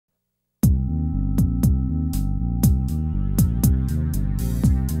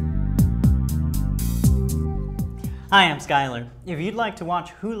Hi, I'm Skylar. If you'd like to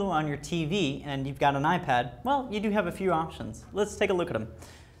watch Hulu on your TV and you've got an iPad, well, you do have a few options. Let's take a look at them.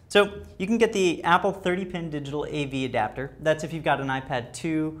 So you can get the Apple 30-pin digital AV adapter. That's if you've got an iPad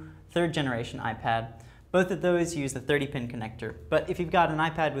 2, third generation iPad. Both of those use the 30-pin connector. But if you've got an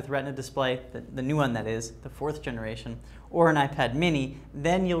iPad with Retina display, the new one that is, the fourth generation, or an iPad mini,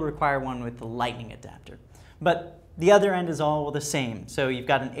 then you'll require one with the Lightning adapter. But the other end is all the same. So you've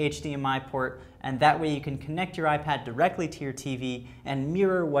got an HDMI port, and that way you can connect your iPad directly to your TV and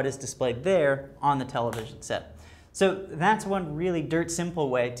mirror what is displayed there on the television set. So that's one really dirt simple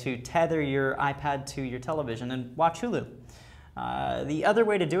way to tether your iPad to your television and watch Hulu. The other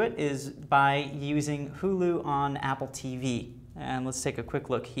way to do it is by using Hulu on Apple TV. And let's take a quick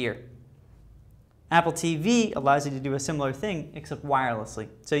look here. Apple TV allows you to do a similar thing, except wirelessly.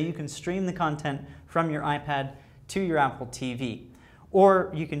 So you can stream the content from your iPad to your Apple TV.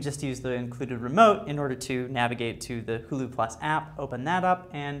 Or you can just use the included remote in order to navigate to the Hulu Plus app, open that up,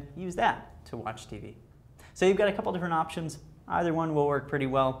 and use that to watch TV. So you've got a couple different options. Either one will work pretty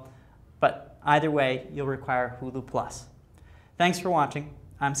well, but either way, you'll require Hulu Plus. Thanks for watching.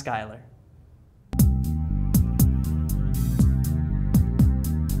 I'm Skylar.